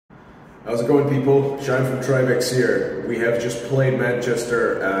How's it going, people? Shayan from Tribex here. We have just played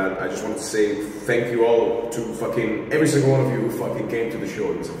Manchester, and I just wanted to say thank you all to fucking every single one of you who fucking came to the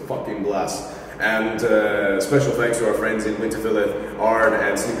show. It was a fucking blast. And special thanks to our friends in Winterville, Arn,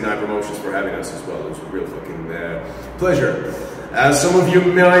 and Sleepy Night Promotions for having us as well. It was a real fucking pleasure. As some of you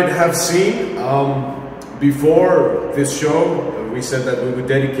might have seen, before this show, we said that we would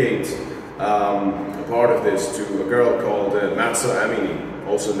dedicate a part of this to a girl called Mahsa Amini,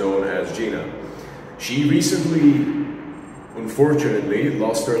 also known as Gina. She recently, unfortunately,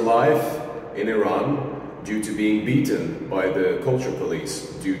 lost her life in Iran due to being beaten by the culture police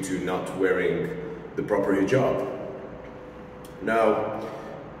due to not wearing the proper hijab. Now,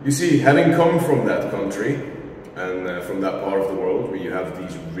 you see, having come from that country and from that part of the world where you have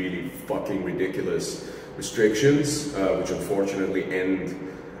these really fucking ridiculous restrictions, which unfortunately end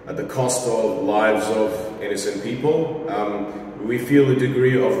at the cost of lives of innocent people, we feel a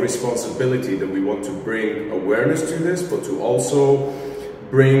degree of responsibility that we want to bring awareness to this, but to also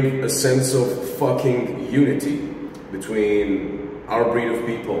bring a sense of fucking unity between our breed of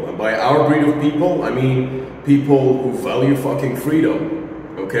people. And by our breed of people, I mean people who value fucking freedom,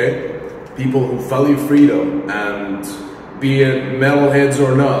 okay? People who value freedom, and be it metalheads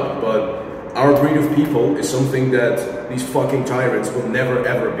or not, but our breed of people is something that these fucking tyrants will never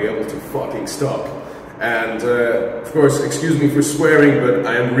ever be able to fucking stop. And of course, excuse me for swearing, but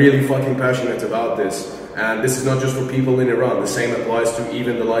I am really fucking passionate about this. And this is not just for people in Iran, the same applies to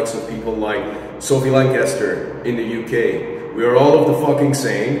even the likes of people like Sophie Lancaster in the UK. We are all of the fucking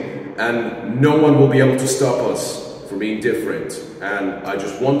same, and no one will be able to stop us from being different. And I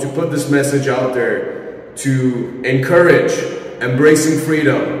just want to put this message out there to encourage embracing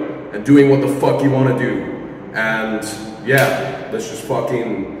freedom and doing what the fuck you want to do. And yeah, let's just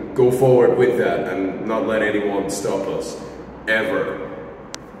fucking go forward with that and not let anyone stop us, ever.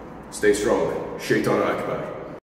 Stay strong. Shaitan Akbar.